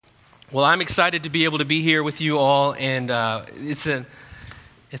Well, I'm excited to be able to be here with you all, and it's an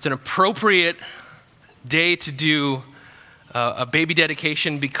appropriate day to do a baby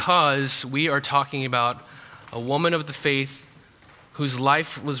dedication because we are talking about a woman of the faith whose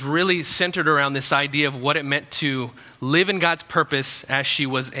life was really centered around this idea of what it meant to live in God's purpose as she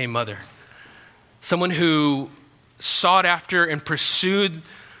was a mother. Someone who sought after and pursued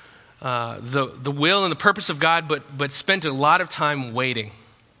the will and the purpose of God, but spent a lot of time waiting.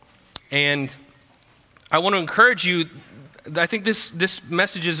 And I want to encourage you, I think this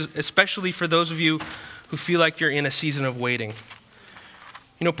message is especially for those of you who feel like you're in a season of waiting.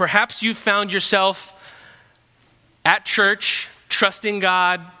 You know, perhaps you found yourself at church, trusting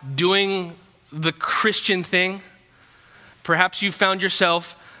God, doing the Christian thing. Perhaps you found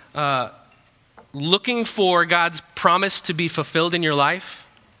yourself looking for God's promise to be fulfilled in your life.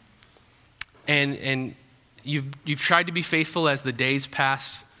 And you've tried to be faithful as the days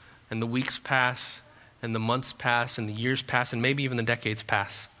pass, and the weeks pass, and the months pass, and the years pass, and maybe even the decades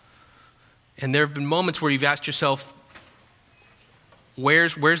pass. And there have been moments where you've asked yourself,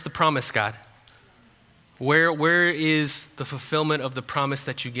 where's the promise, God? Where is the fulfillment of the promise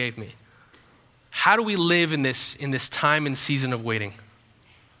that you gave me? How do we live in this time and season of waiting?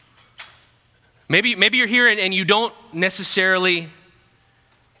 Maybe you're here and you don't necessarily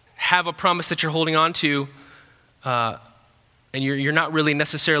have a promise that you're holding on to, and you're not really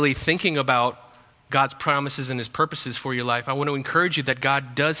necessarily thinking about God's promises and his purposes for your life. I want to encourage you that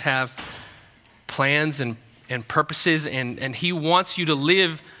God does have plans and purposes, and he wants you to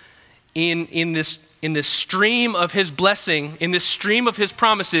live in this stream of his blessing, in this stream of his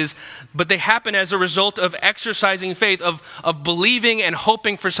promises, but they happen as a result of exercising faith, of believing and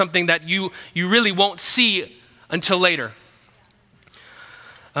hoping for something that you really won't see until later.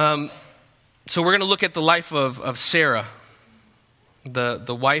 So we're going to look at the life of Sarah,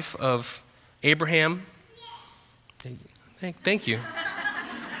 the wife of Abraham. Thank you.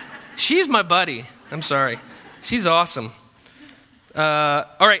 She's my buddy. I'm sorry. She's awesome.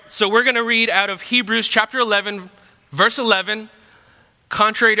 All right, so we're going to read out of Hebrews chapter 11, verse 11.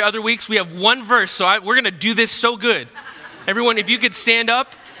 Contrary to other weeks, we have one verse, so we're going to do this so good. Everyone, if you could stand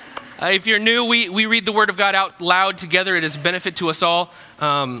up. If you're new, we read the Word of God out loud together. It is a benefit to us all.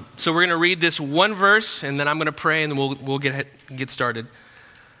 So we're going to read this one verse, and then I'm going to pray, and then we'll get started.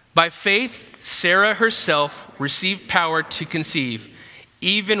 By faith, Sarah herself received power to conceive,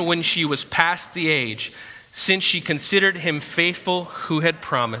 even when she was past the age, since she considered him faithful who had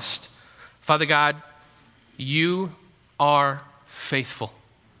promised. Father God, you are faithful.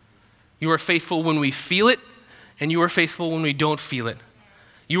 You are faithful when we feel it, and you are faithful when we don't feel it.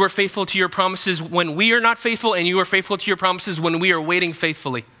 You are faithful to your promises when we are not faithful, and you are faithful to your promises when we are waiting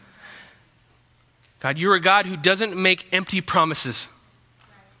faithfully. God, you're a God who doesn't make empty promises.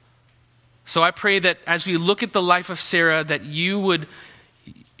 So I pray that as we look at the life of Sarah, that you would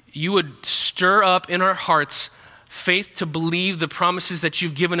stir up in our hearts faith to believe the promises that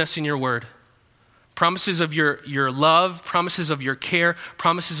you've given us in your word. Promises of your love, promises of your care,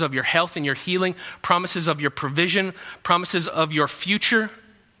 promises of your health and your healing, promises of your provision, promises of your future.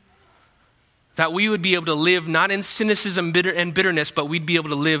 That we would be able to live not in cynicism and bitterness, but we'd be able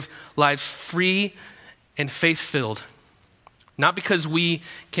to live lives free and faith-filled. Not because we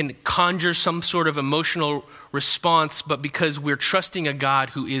can conjure some sort of emotional response, but because we're trusting a God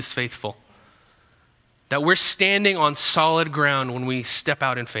who is faithful. That we're standing on solid ground when we step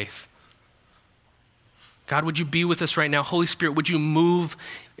out in faith. God, would you be with us right now? Holy Spirit, would you move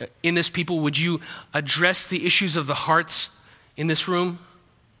in this people? Would you address the issues of the hearts in this room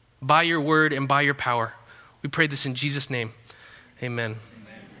by your word and by your power? We pray this in Jesus' name. Amen.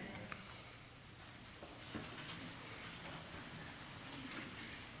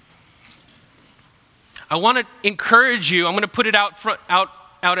 I want to encourage you. I'm going to put it out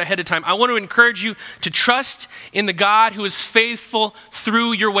ahead of time. I want to encourage you to trust in the God who is faithful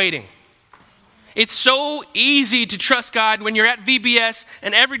through your waiting. It's so easy to trust God when you're at VBS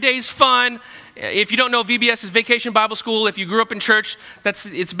and every day's fun. If you don't know, VBS is Vacation Bible School. If you grew up in church,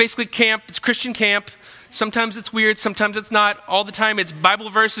 it's basically camp. It's Christian camp. Sometimes it's weird, sometimes it's not. All the time it's Bible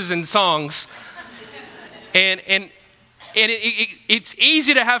verses and songs. And it's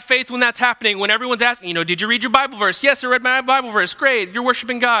easy to have faith when that's happening, when everyone's asking, did you read your Bible verse? Yes, I read my Bible verse. Great, you're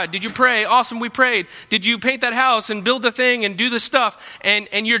worshiping God. Did you pray? Awesome, we prayed. Did you paint that house and build the thing and do the stuff? And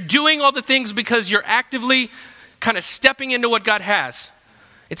you're doing all the things because you're actively kind of stepping into what God has.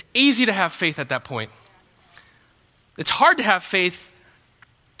 It's easy to have faith at that point. It's hard to have faith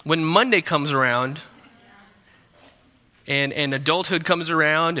when Monday comes around and adulthood comes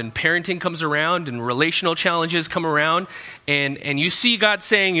around, and parenting comes around, and relational challenges come around, and you see God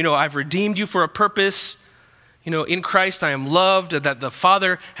saying, I've redeemed you for a purpose. In Christ I am loved, that the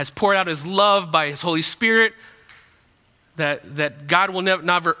Father has poured out his love by his Holy Spirit, that God will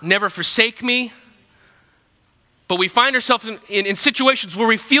never forsake me. But we find ourselves in situations where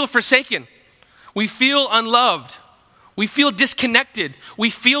we feel forsaken. We feel unloved. We feel disconnected. We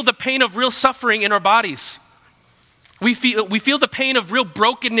feel the pain of real suffering in our bodies. We feel the pain of real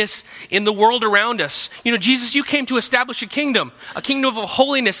brokenness in the world around us. Jesus, you came to establish a kingdom of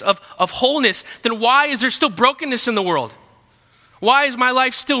holiness, of wholeness. Then why is there still brokenness in the world? Why is my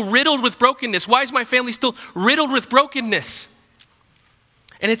life still riddled with brokenness? Why is my family still riddled with brokenness?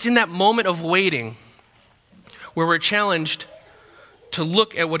 And it's in that moment of waiting where we're challenged to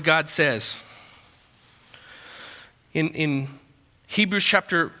look at what God says. In Hebrews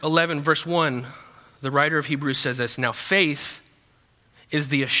chapter 11, verse 1, the writer of Hebrews says this, "Now faith is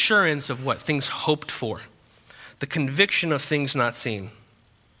the assurance of what? Things hoped for, the conviction of things not seen."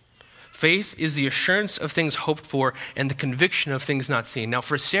 Faith is the assurance of things hoped for and the conviction of things not seen. Now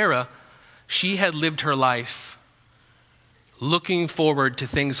for Sarah, she had lived her life looking forward to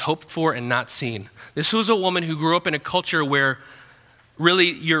things hoped for and not seen. This was a woman who grew up in a culture where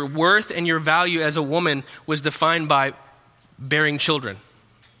really your worth and your value as a woman was defined by bearing children.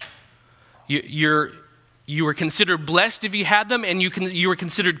 You were considered blessed if you had them, and you were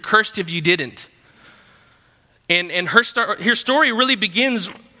considered cursed if you didn't. And her story really begins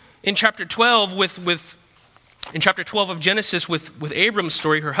in chapter 12 in chapter 12 of Genesis with Abram's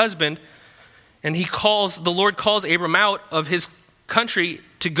story, her husband, and the Lord calls Abram out of his country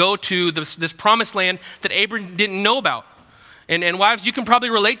to go to this promised land that Abram didn't know about. And wives, you can probably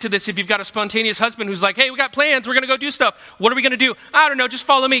relate to this if you've got a spontaneous husband who's like, "Hey, we got plans. We're going to go do stuff. What are we going to do? I don't know. Just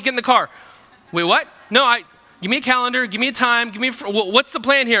follow me. Get in the car." Wait, what? No, give me a calendar. Give me a time. What's the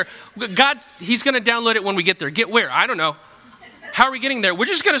plan here? God, he's going to download it when we get there. Get where? I don't know. How are we getting there? We're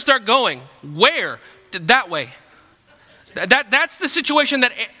just going to start going. Where? That way. That's the situation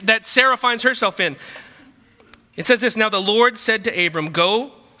that Sarah finds herself in. It says this, "Now the Lord said to Abram,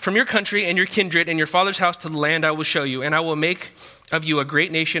 go from your country and your kindred and your father's house to the land I will show you, and I will make of you a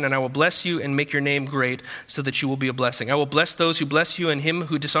great nation, and I will bless you and make your name great so that you will be a blessing. I will bless those who bless you, and him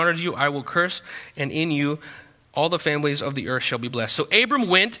who dishonors you I will curse, and in you all the families of the earth shall be blessed." So Abram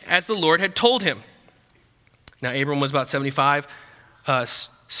went as the Lord had told him. Now Abram was about 75,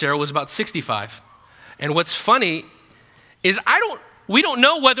 Sarah was about 65. And what's funny is we don't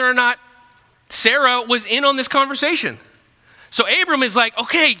know whether or not Sarah was in on this conversation. So Abram is like,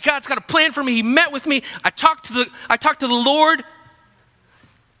 okay, God's got a plan for me. He met with me. I talked to the Lord.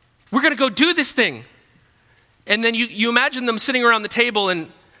 We're going to go do this thing. And then you imagine them sitting around the table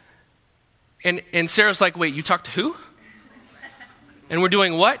and Sarah's like, wait, you talked to who? And we're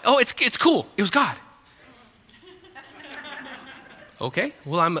doing what? Oh, it's cool. It was God. Okay,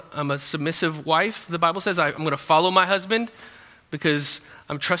 well, I'm a submissive wife. The Bible says I'm going to follow my husband because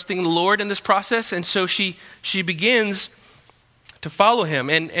I'm trusting the Lord in this process. And so she begins to follow him.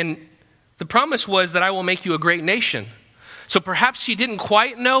 And the promise was that I will make you a great nation. So perhaps she didn't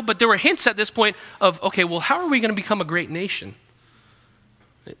quite know, but there were hints at this point of, okay, well, how are we going to become a great nation?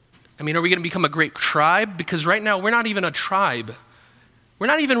 I mean, are we going to become a great tribe? Because right now we're not even a tribe. We're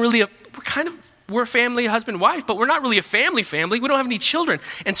not even really we're a family, husband, wife, but we're not really a family. We don't have any children.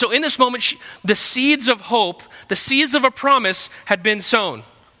 And so in this moment, the seeds of hope, the seeds of a promise had been sown.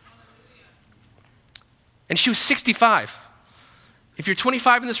 And she was 65. If you're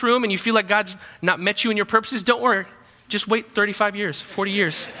 25 in this room and you feel like God's not met you in your purposes, don't worry. Just wait 35 years, 40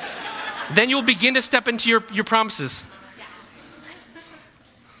 years. Then you'll begin to step into your promises.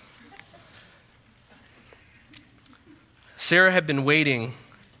 Sarah had been waiting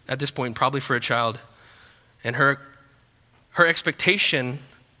at this point probably for a child. And her expectation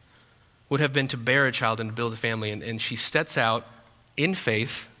would have been to bear a child and to build a family. And she sets out in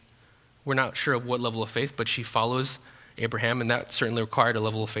faith. We're not sure of what level of faith, but she follows Abraham, and that certainly required a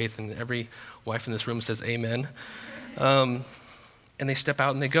level of faith, and every wife in this room says amen. And they step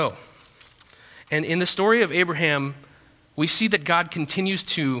out and they go. And in the story of Abraham, we see that God continues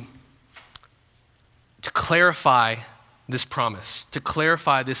to clarify this promise, to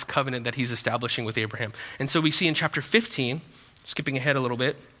clarify this covenant that he's establishing with Abraham. And so we see in chapter 15, skipping ahead a little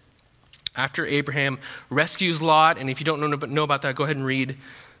bit, after Abraham rescues Lot, and if you don't know about that, go ahead and read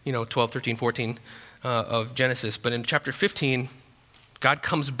 12, 13, 14 of Genesis. But in chapter 15, God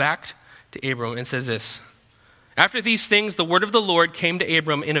comes back to Abram and says this, "After these things, the word of the Lord came to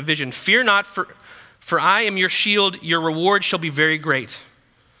Abram in a vision. Fear not, for I am your shield. Your reward shall be very great."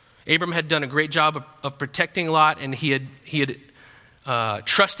 Abram had done a great job of protecting Lot, and he had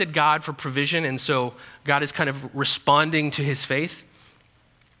trusted God for provision, and so God is kind of responding to his faith.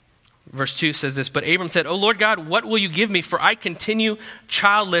 Verse 2 says this, but Abram said, "O Lord God, what will you give me? For I continue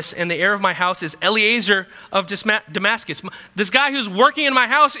childless, and the heir of my house is Eliezer of Damascus." This guy who's working in my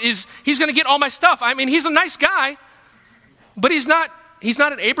house, he's going to get all my stuff. I mean, he's a nice guy, but he's not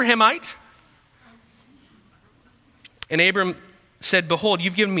an Abrahamite. And Abram said, "Behold,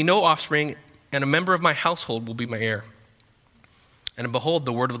 you've given me no offspring, and a member of my household will be my heir." And behold,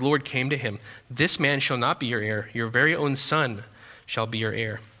 the word of the Lord came to him, "This man shall not be your heir. Your very own son shall be your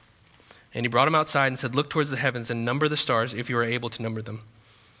heir." And he brought him outside and said, "Look towards the heavens and number the stars if you are able to number them."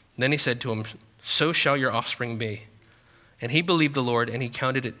 Then he said to him, "So shall your offspring be." And he believed the Lord, and he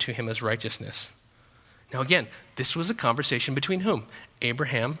counted it to him as righteousness. Now again, this was a conversation between whom?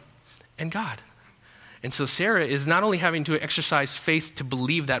 Abraham and God. And so Sarah is not only having to exercise faith to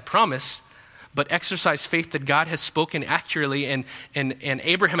believe that promise, but exercise faith that God has spoken accurately and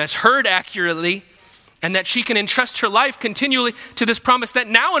Abraham has heard accurately, and that she can entrust her life continually to this promise that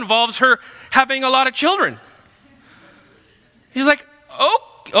now involves her having a lot of children. He's like,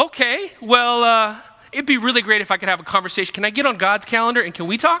 "Oh, okay, well, it'd be really great if I could have a conversation. Can I get on God's calendar and can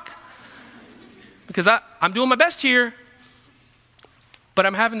we talk? Because I'm doing my best here, but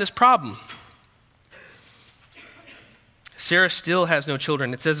I'm having this problem." Sarah still has no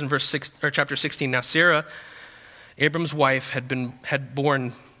children. It says in chapter 16, "Now Sarah, Abram's wife, had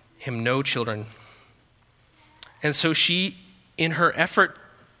borne him no children. And so she, in her effort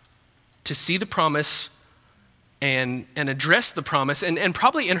to see the promise and address the promise, and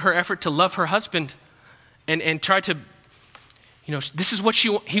probably in her effort to love her husband and try to, this is what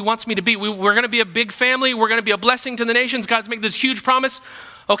he wants me to be. We're going to be a big family. We're going to be a blessing to the nations. God's made this huge promise.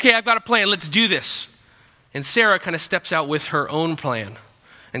 Okay, I've got a plan. Let's do this." And Sarah kind of steps out with her own plan.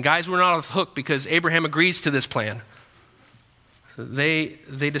 And guys, we're not off the hook because Abraham agrees to this plan. They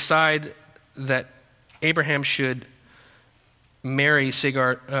decide that Abraham should marry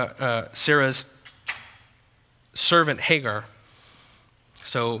Sarah's servant Hagar.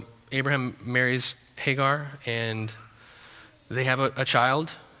 So Abraham marries Hagar, and they have a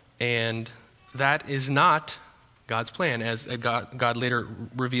child, and that is not God's plan, as God later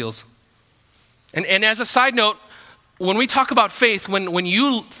reveals. And as a side note, when we talk about faith, when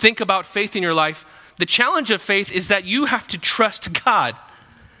you think about faith in your life, the challenge of faith is that you have to trust God.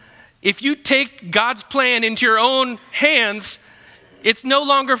 If you take God's plan into your own hands, it's no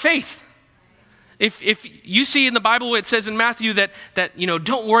longer faith. If you see in the Bible, it says in Matthew that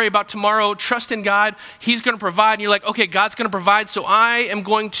don't worry about tomorrow, trust in God, He's going to provide. And you're like, okay, God's going to provide, so I am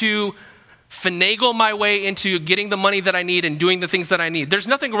going to finagle my way into getting the money that I need and doing the things that I need. There's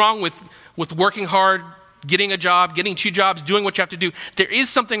nothing wrong with working hard, getting a job, getting 2 jobs, doing what you have to do. There is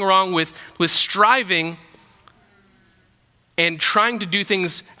something wrong with striving and trying to do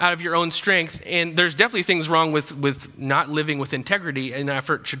things out of your own strength. And there's definitely things wrong with not living with integrity in an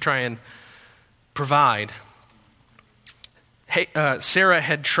effort to try and provide. Sarah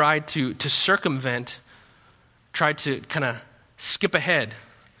had tried to circumvent, tried to kind of skip ahead.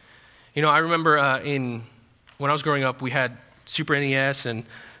 I remember when I was growing up, we had Super NES and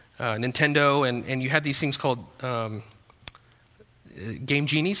Nintendo, and you had these things called Game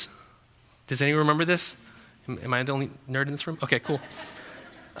Genies. Does anyone remember this? Am I the only nerd in this room? Okay, cool.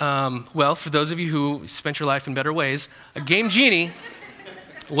 Well, for those of you who spent your life in better ways, a Game Genie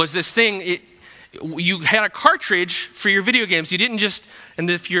was this thing. You had a cartridge for your video games. You didn't just, and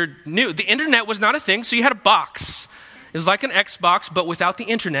if you're new, the internet was not a thing, so you had a box. It was like an Xbox, but without the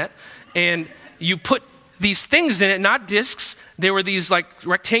internet. And you put these things in it, not discs. They were these like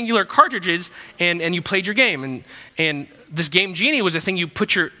rectangular cartridges, and you played your game. And this Game Genie was a thing. You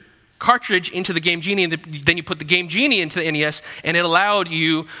put your cartridge into the Game Genie, and then you put the Game Genie into the NES, and it allowed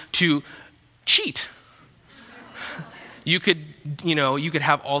you to cheat. You could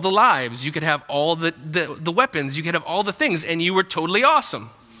have all the lives, you could have all the weapons, you could have all the things, and you were totally awesome.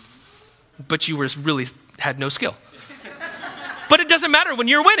 But you really had no skill. But it doesn't matter when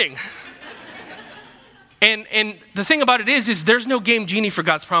you're winning. And the thing about it is there's no Game Genie for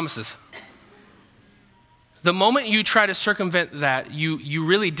God's promises. The moment you try to circumvent that, you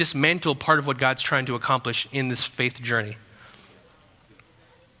really dismantle part of what God's trying to accomplish in this faith journey.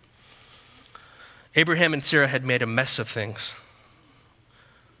 Abraham and Sarah had made a mess of things.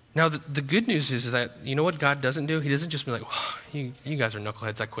 Now, the good news is that, you know what God doesn't do? He doesn't just be like, you guys are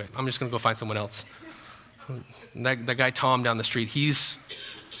knuckleheads, I quit. I'm just going to go find someone else. That guy Tom down the street, his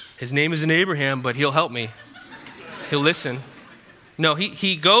name isn't Abraham, but he'll help me. He'll listen. No,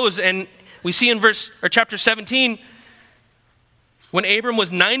 he goes, and we see in chapter 17, When Abram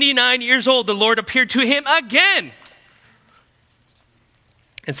was 99 years old, the Lord appeared to him again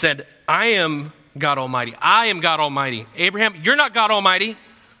and said, I am God Almighty. I am God Almighty. Abraham, you're not God Almighty.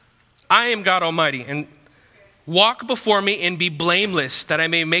 I am God Almighty. And walk before me and be blameless, that I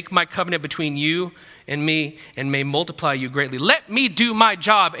may make my covenant between you and me and may multiply you greatly. Let me do my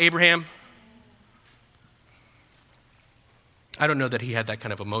job, Abraham. I don't know that he had that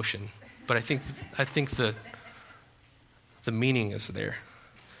kind of emotion, but I think the meaning is there.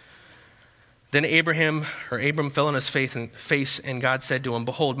 Then Abram fell on his face, and God said to him,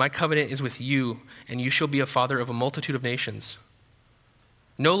 behold, my covenant is with you, and you shall be a father of a multitude of nations.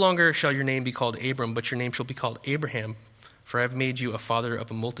 No longer shall your name be called Abram, but your name shall be called Abraham, for I have made you a father of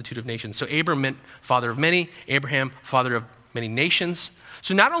a multitude of nations. So Abram meant father of many, Abraham, father of many nations.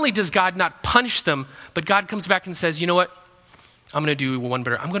 So not only does God not punish them, but God comes back and says, you know what? I'm going to do one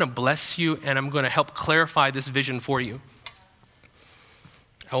better. I'm going to bless you, and I'm going to help clarify this vision for you.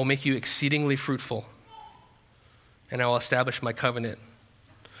 I will make you exceedingly fruitful, and I will establish my covenant.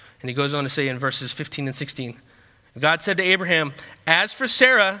 And he goes on to say in verses 15 and 16, God said to Abraham, as for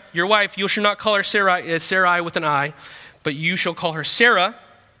Sarah, your wife, you shall not call her Sarai with an I, but you shall call her Sarah.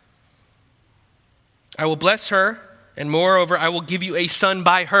 I will bless her, and moreover, I will give you a son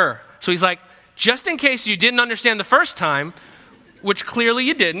by her. So he's like, just in case you didn't understand the first time, which clearly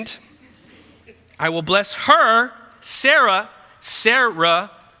you didn't, I will bless her, Sarah,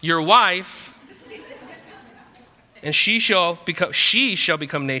 your wife, and she shall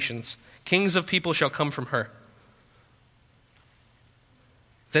become nations. Kings of people shall come from her.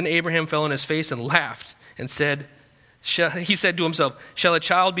 Then Abraham fell on his face and laughed and said, he said to himself, shall a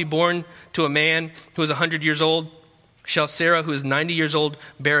child be born to a man who is 100 years old? Shall Sarah, who is 90 years old,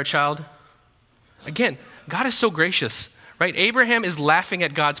 bear a child? Again, God is so gracious, right? Abraham is laughing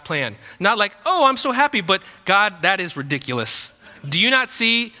at God's plan. Not like, oh, I'm so happy, but God, that is ridiculous. Do you not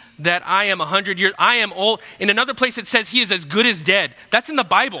see that I am 100 years, I am old? In another place it says he is as good as dead. That's in the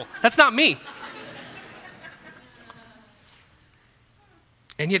Bible. That's not me.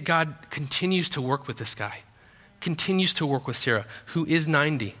 And yet God continues to work with this guy, continues to work with Sarah, who is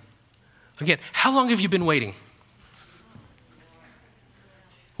 90. Again, how long have you been waiting?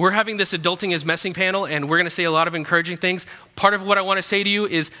 We're having this Adulting is Messing panel, and we're going to say a lot of encouraging things. Part of what I want to say to you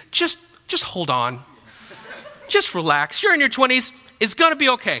is just hold on. Just relax. You're in your 20s. It's going to be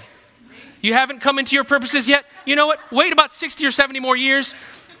okay. You haven't come into your purposes yet. You know what? Wait about 60 or 70 more years.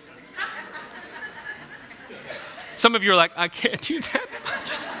 Some of you are like, I can't do that.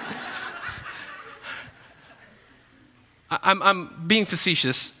 I'm being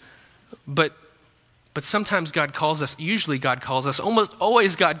facetious, but sometimes God calls us, usually God calls us, almost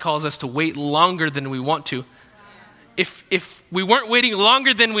always God calls us to wait longer than we want to. If we weren't waiting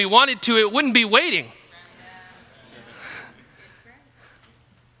longer than we wanted to, it wouldn't be waiting.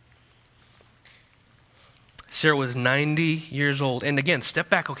 Sarah was 90 years old. And again, step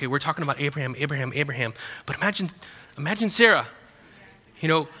back. Okay, we're talking about Abraham. But imagine Sarah. You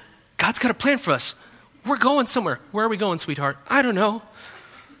know, God's got a plan for us. We're going somewhere. Where are we going, sweetheart? I don't know.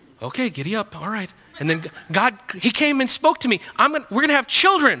 Okay, giddy up. All right. And then God, he came and spoke to me. We're going to have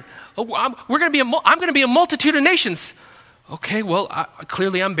children. I'm going to be a multitude of nations. Okay, well,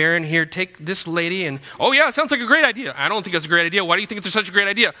 clearly I'm barren here. Take this lady and, oh yeah, it sounds like a great idea. I don't think it's a great idea. Why do you think it's such a great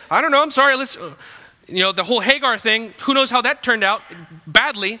idea? I don't know. I'm sorry. The whole Hagar thing, who knows how that turned out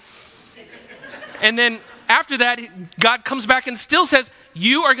badly. And then after that, God comes back and still says,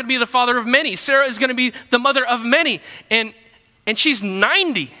 you are going to be the father of many. Sarah is going to be the mother of many. And she's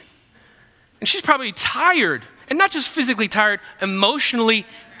 90. And she's probably tired. And not just physically tired, emotionally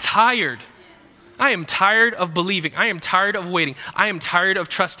tired. I am tired of believing. I am tired of waiting. I am tired of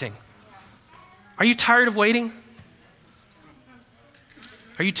trusting. Are you tired of waiting?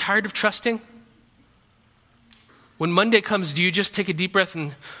 Are you tired of trusting? When Monday comes, do you just take a deep breath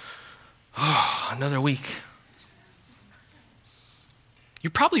and, another week? You're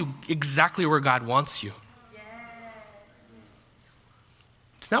probably exactly where God wants you. Yes.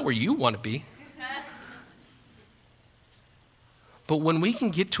 It's not where you want to be. But when we can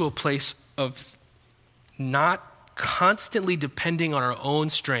get to a place of not constantly depending on our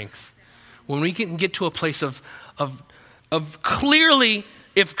own strength, when we can get to a place of clearly,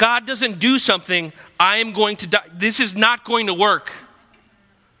 if God doesn't do something, I am going to die. This is not going to work.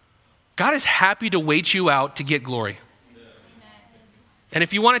 God is happy to wait you out to get glory. And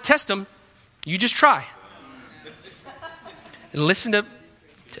if you want to test him, you just try. And listen to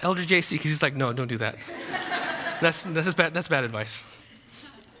Elder JC, because he's like, no, don't do that. That's bad advice.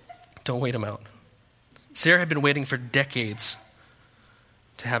 Don't wait him out. Sarah had been waiting for decades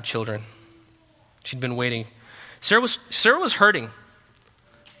to have children. She'd been waiting. Sarah was hurting.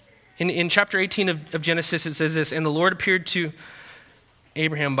 In chapter 18 of Genesis, it says this, "And the Lord appeared to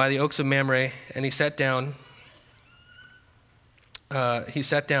Abraham by the oaks of Mamre, and he sat down at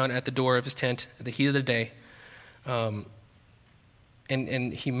the door of his tent at the heat of the day. And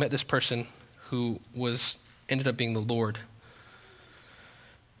he met this person who ended up being the Lord.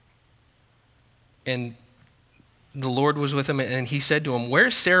 And the Lord was with him, and he said to him,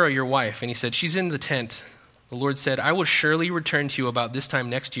 'Where's Sarah, your wife?' And he said, 'She's in the tent.' The Lord said, 'I will surely return to you about this time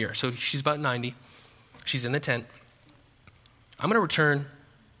next year.'" So she's about 90. She's in the tent. "I'm going to return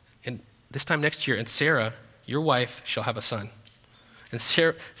this time next year, and Sarah, your wife, shall have a son." And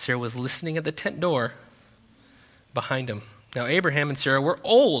Sarah was listening at the tent door behind him. Now Abraham and Sarah were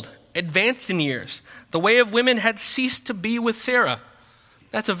old, advanced in years. The way of women had ceased to be with Sarah.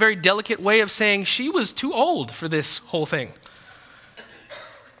 That's a very delicate way of saying she was too old for this whole thing.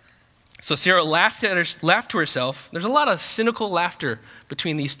 So Sarah laughed to herself. There's a lot of cynical laughter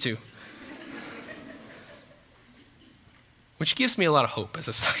between these two, which gives me a lot of hope as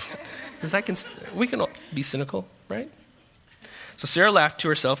a side note. Because we can all be cynical, right? So Sarah laughed to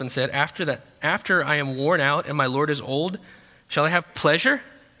herself and said, after I am worn out and my Lord is old, shall I have pleasure?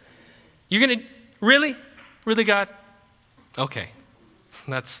 You're going to, really? Really, God? Okay,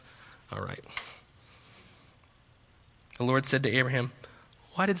 that's all right. The Lord said to Abraham,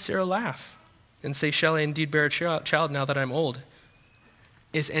 "Why did Sarah laugh and say, 'Shall I indeed bear a child now that I'm old?'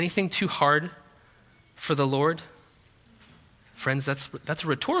 Is anything too hard for the Lord?" Friends, that's a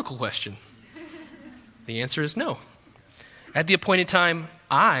rhetorical question. The answer is no. "At the appointed time,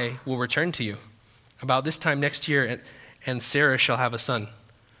 I will return to you about this time next year, and Sarah shall have a son."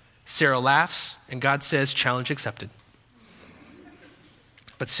 Sarah laughs, and God says, "Challenge accepted."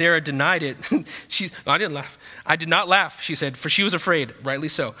 But Sarah denied it. "I didn't laugh. I did not laugh," she said, for she was afraid, rightly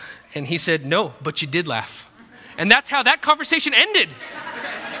so. And he said, "No, but you did laugh." And that's how that conversation ended.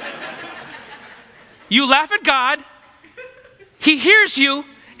 You laugh at God. He hears you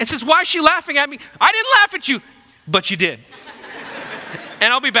and says, "Why is she laughing at me?" "I didn't laugh at you," "but you did.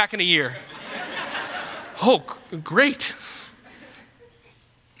 And I'll be back in a year." Oh, great.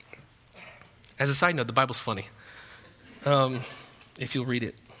 As a side note, the Bible's funny. If you'll read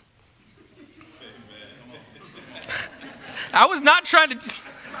it. I was not trying to...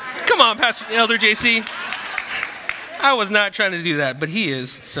 Come on, Pastor Elder JC. I was not trying to do that, but he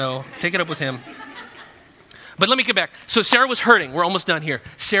is, so take it up with him. But let me get back. So Sarah was hurting. We're almost done here.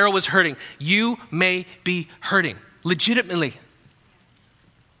 Sarah was hurting. You may be hurting, legitimately.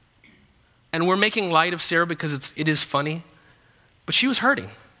 And we're making light of Sarah because it is funny, but she was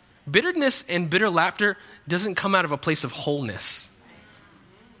hurting. Bitterness and bitter laughter doesn't come out of a place of wholeness.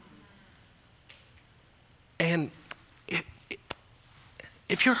 And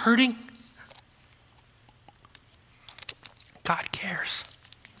if you're hurting, God cares.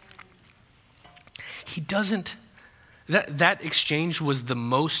 He doesn't. That exchange was the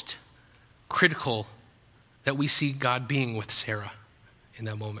most critical that we see God being with Sarah in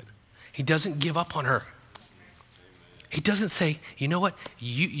that moment. He doesn't give up on her. He doesn't say, "You know what?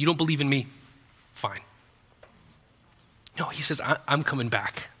 You don't believe in me. Fine." No, he says, I'm coming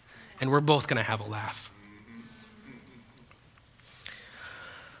back. And we're both going to have a laugh.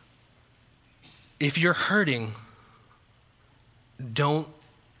 If you're hurting, don't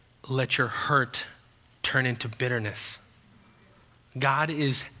let your hurt turn into bitterness. God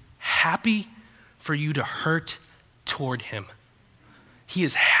is happy for you to hurt toward him. He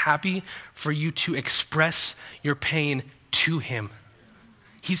is happy for you to express your pain to him.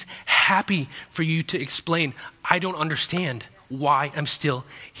 He's happy for you to explain, "I don't understand why I'm still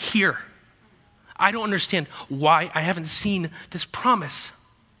here. I don't understand why I haven't seen this promise."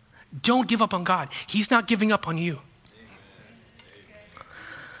 Don't give up on God. He's not giving up on you.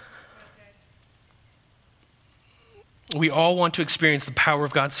 We all want to experience the power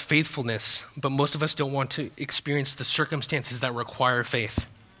of God's faithfulness, but most of us don't want to experience the circumstances that require faith.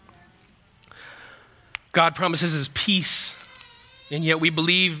 God promises his peace, and yet we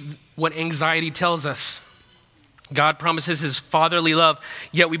believe what anxiety tells us. God promises his fatherly love,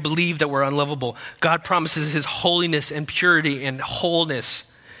 yet we believe that we're unlovable. God promises his holiness and purity and wholeness,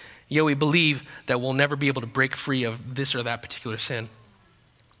 yet we believe that we'll never be able to break free of this or that particular sin.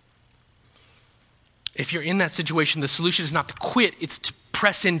 If you're in that situation, the solution is not to quit, it's to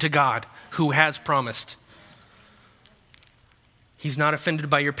press into God who has promised. He's not offended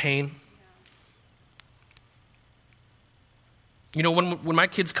by your pain. You know, when my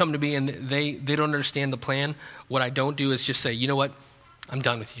kids come to me and they don't understand the plan, what I don't do is just say, "You know what? I'm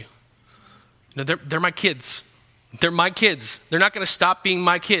done with you." No, they're my kids. They're my kids. They're not going to stop being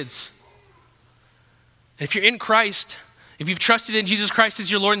my kids. And if you're in Christ, if you've trusted in Jesus Christ as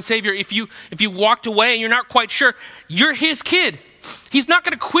your Lord and Savior, if you walked away and you're not quite sure, you're his kid. He's not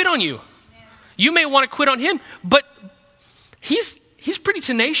going to quit on you. You may want to quit on him, but he's pretty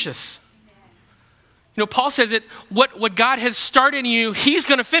tenacious. You know, Paul says it, what God has started in you, he's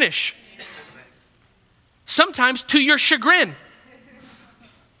going to finish. Sometimes to your chagrin.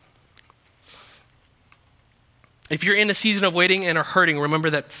 If you're in a season of waiting and are hurting, remember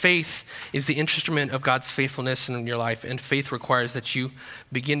that faith is the instrument of God's faithfulness in your life, and faith requires that you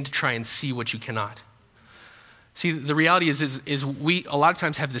begin to try and see what you cannot. See, the reality is we a lot of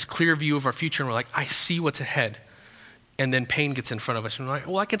times have this clear view of our future, and we're like, I see what's ahead. And then pain gets in front of us. And we're like,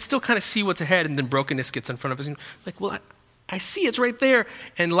 well, I can still kind of see what's ahead, and then brokenness gets in front of us. And like, well, I see it's right there.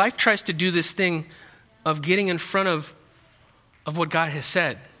 And life tries to do this thing of getting in front of what God has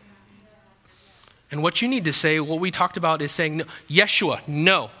said. And what you need to say, what we talked about is saying, no, Yeshua,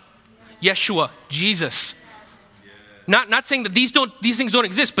 no. Yeshua, Jesus. Not saying that these things don't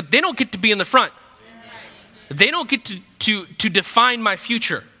exist, but they don't get to be in the front. They don't get to define my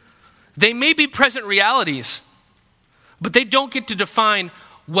future. They may be present realities, but they don't get to define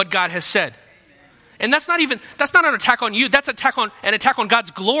what God has said. And that's not an attack on you. That's an attack on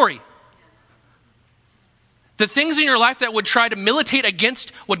God's glory. The things in your life that would try to militate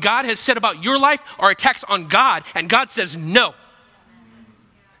against what God has said about your life are attacks on God, and God says no.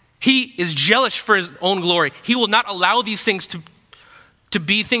 He is jealous for his own glory. He will not allow these things to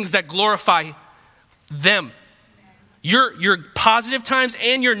be things that glorify them. Your positive times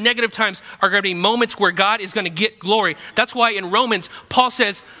and your negative times are going to be moments where God is going to get glory. That's why in Romans, Paul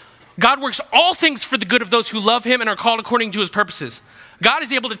says, God works all things for the good of those who love him and are called according to his purposes. God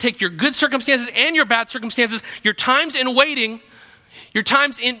is able to take your good circumstances and your bad circumstances, your times in waiting, your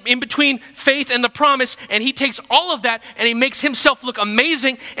times in between faith and the promise, and he takes all of that and he makes himself look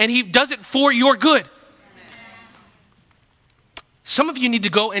amazing, and he does it for your good. Some of you need to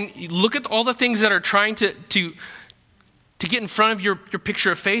go and look at all the things that are trying to get in front of your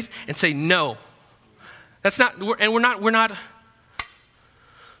picture of faith and say, no. That's not, and we're not,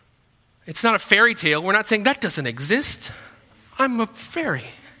 it's not a fairy tale. We're not saying that doesn't exist. I'm a fairy.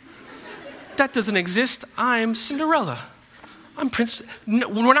 That doesn't exist. I'm Cinderella. I'm Prince. No,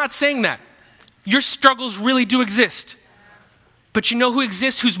 we're not saying that. Your struggles really do exist. But you know who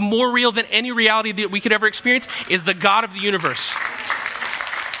exists, who's more real than any reality that we could ever experience, is the God of the universe.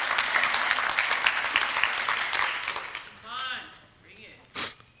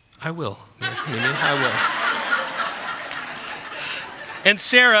 I will. I will. And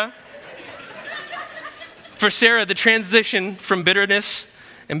for Sarah, the transition from bitterness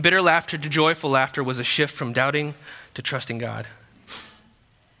and bitter laughter to joyful laughter was a shift from doubting to trusting God.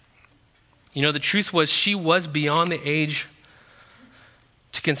 You know, the truth was she was beyond the age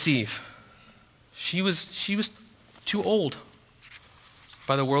to conceive. She was too old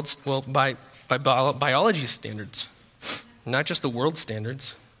by the world's, well, by biology standards, not just the world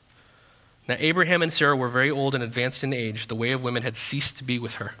standards. Now, Abraham and Sarah were very old and advanced in age. The way of women had ceased to be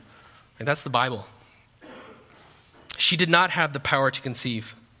with her. And that's the Bible. She did not have the power to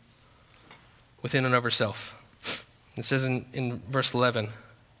conceive within and of herself. It says in verse 11,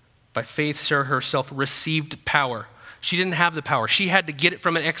 by faith, Sarah herself received power. She didn't have the power. She had to get it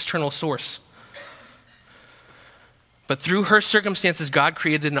from an external source. But through her circumstances, God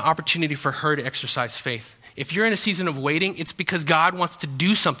created an opportunity for her to exercise faith. If you're in a season of waiting, it's because God wants to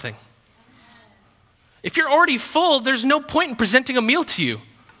do something. If you're already full, there's no point in presenting a meal to you.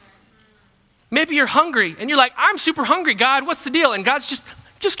 Maybe you're hungry and you're like, I'm super hungry, God, what's the deal? And God's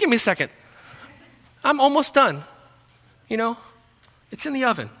just give me a second. I'm almost done. You know, it's in the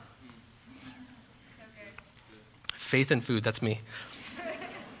oven. Faith and food, that's me.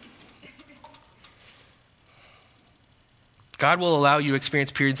 God will allow you to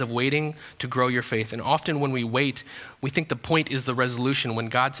experience periods of waiting to grow your faith. And often when we wait, we think the point is the resolution, when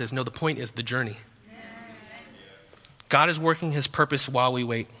God says, no, the point is the journey. God is working his purpose while we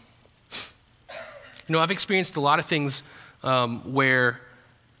wait. You know, I've experienced a lot of things where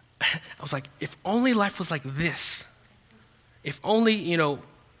I was like, if only life was like this. If only, you know,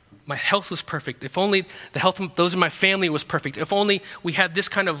 my health was perfect. If only the health of those in my family was perfect. If only we had this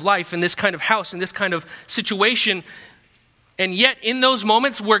kind of life and this kind of house and this kind of situation. And yet in those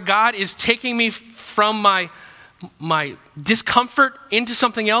moments where God is taking me from my discomfort into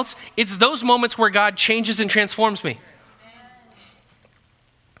something else, it's those moments where God changes and transforms me.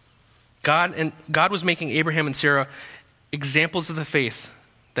 God was making Abraham and Sarah examples of the faith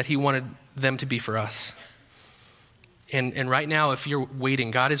that he wanted them to be for us. And right now, if you're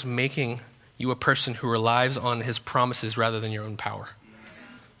waiting, God is making you a person who relies on his promises rather than your own power.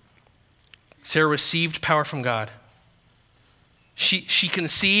 Sarah received power from God. She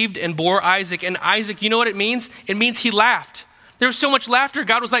conceived and bore Isaac. And Isaac, you know what it means? It means he laughed. There was so much laughter,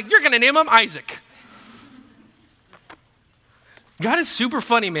 God was like, you're going to name him Isaac. God is super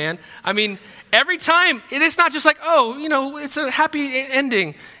funny, man. I mean, every time, it's not just like, oh, it's a happy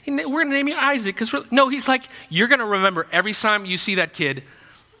ending. We're going to name you Isaac. No, he's like, you're going to remember every time you see that kid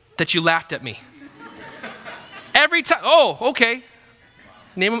that you laughed at me. Every time. Oh, okay.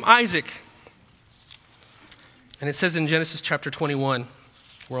 Name him Isaac. And it says in Genesis chapter 21,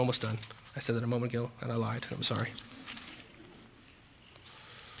 we're almost done. I said that a moment ago, and I lied. I'm sorry.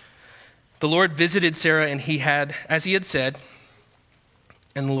 The Lord visited Sarah, and he had, as he had said,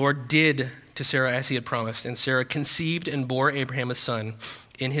 and the Lord did to Sarah as he had promised. And Sarah conceived and bore Abraham a son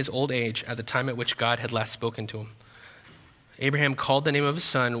in his old age at the time at which God had last spoken to him. Abraham called the name of his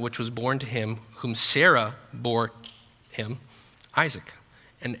son, which was born to him, whom Sarah bore him, Isaac.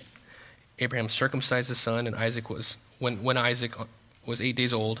 And Abraham circumcised his son, and Isaac was, when Isaac was 8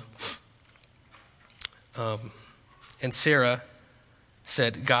 days old. And Sarah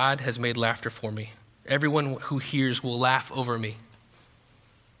said, God has made laughter for me. Everyone who hears will laugh over me.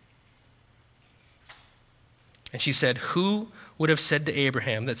 And she said, who would have said to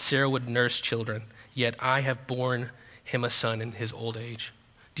Abraham that Sarah would nurse children? Yet I have borne him a son in his old age.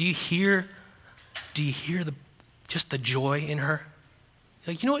 Do you hear just the joy in her?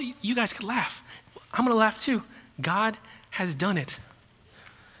 Like, you know what? You guys can laugh. I'm going to laugh too. God has done it.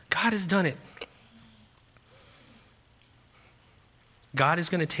 God has done it. God is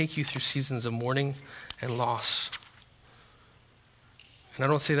going to take you through seasons of mourning and loss. And I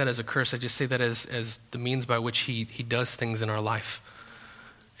don't say that as a curse. I just say that as the means by which he does things in our life.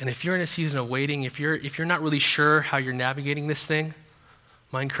 And if you're in a season of waiting, if you're not really sure how you're navigating this thing,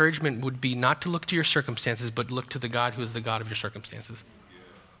 my encouragement would be not to look to your circumstances, but look to the God who is the God of your circumstances.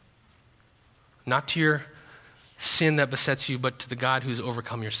 Not to your sin that besets you, but to the God who's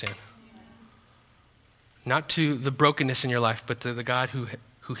overcome your sin. Not to the brokenness in your life, but to the God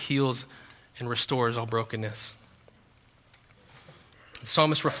who heals and restores all brokenness. The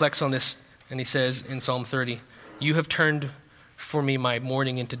psalmist reflects on this, and he says in Psalm 30, you have turned for me my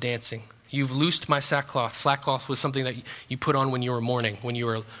mourning into dancing. You've loosed my sackcloth. Sackcloth was something that you put on when you were mourning, when you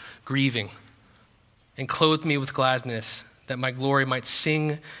were grieving, and clothed me with gladness, that my glory might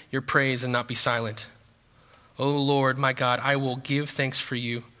sing your praise and not be silent. O Lord, my God, I will give thanks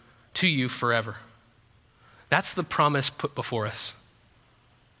to you forever. That's the promise put before us.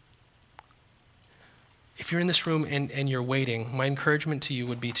 If you're in this room and you're waiting, my encouragement to you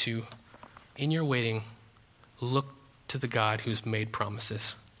would be to, in your waiting, look to the God who's made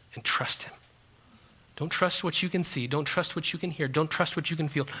promises and trust him. Don't trust what you can see. Don't trust what you can hear. Don't trust what you can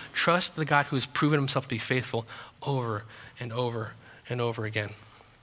feel. Trust the God who has proven himself to be faithful over and over and over again.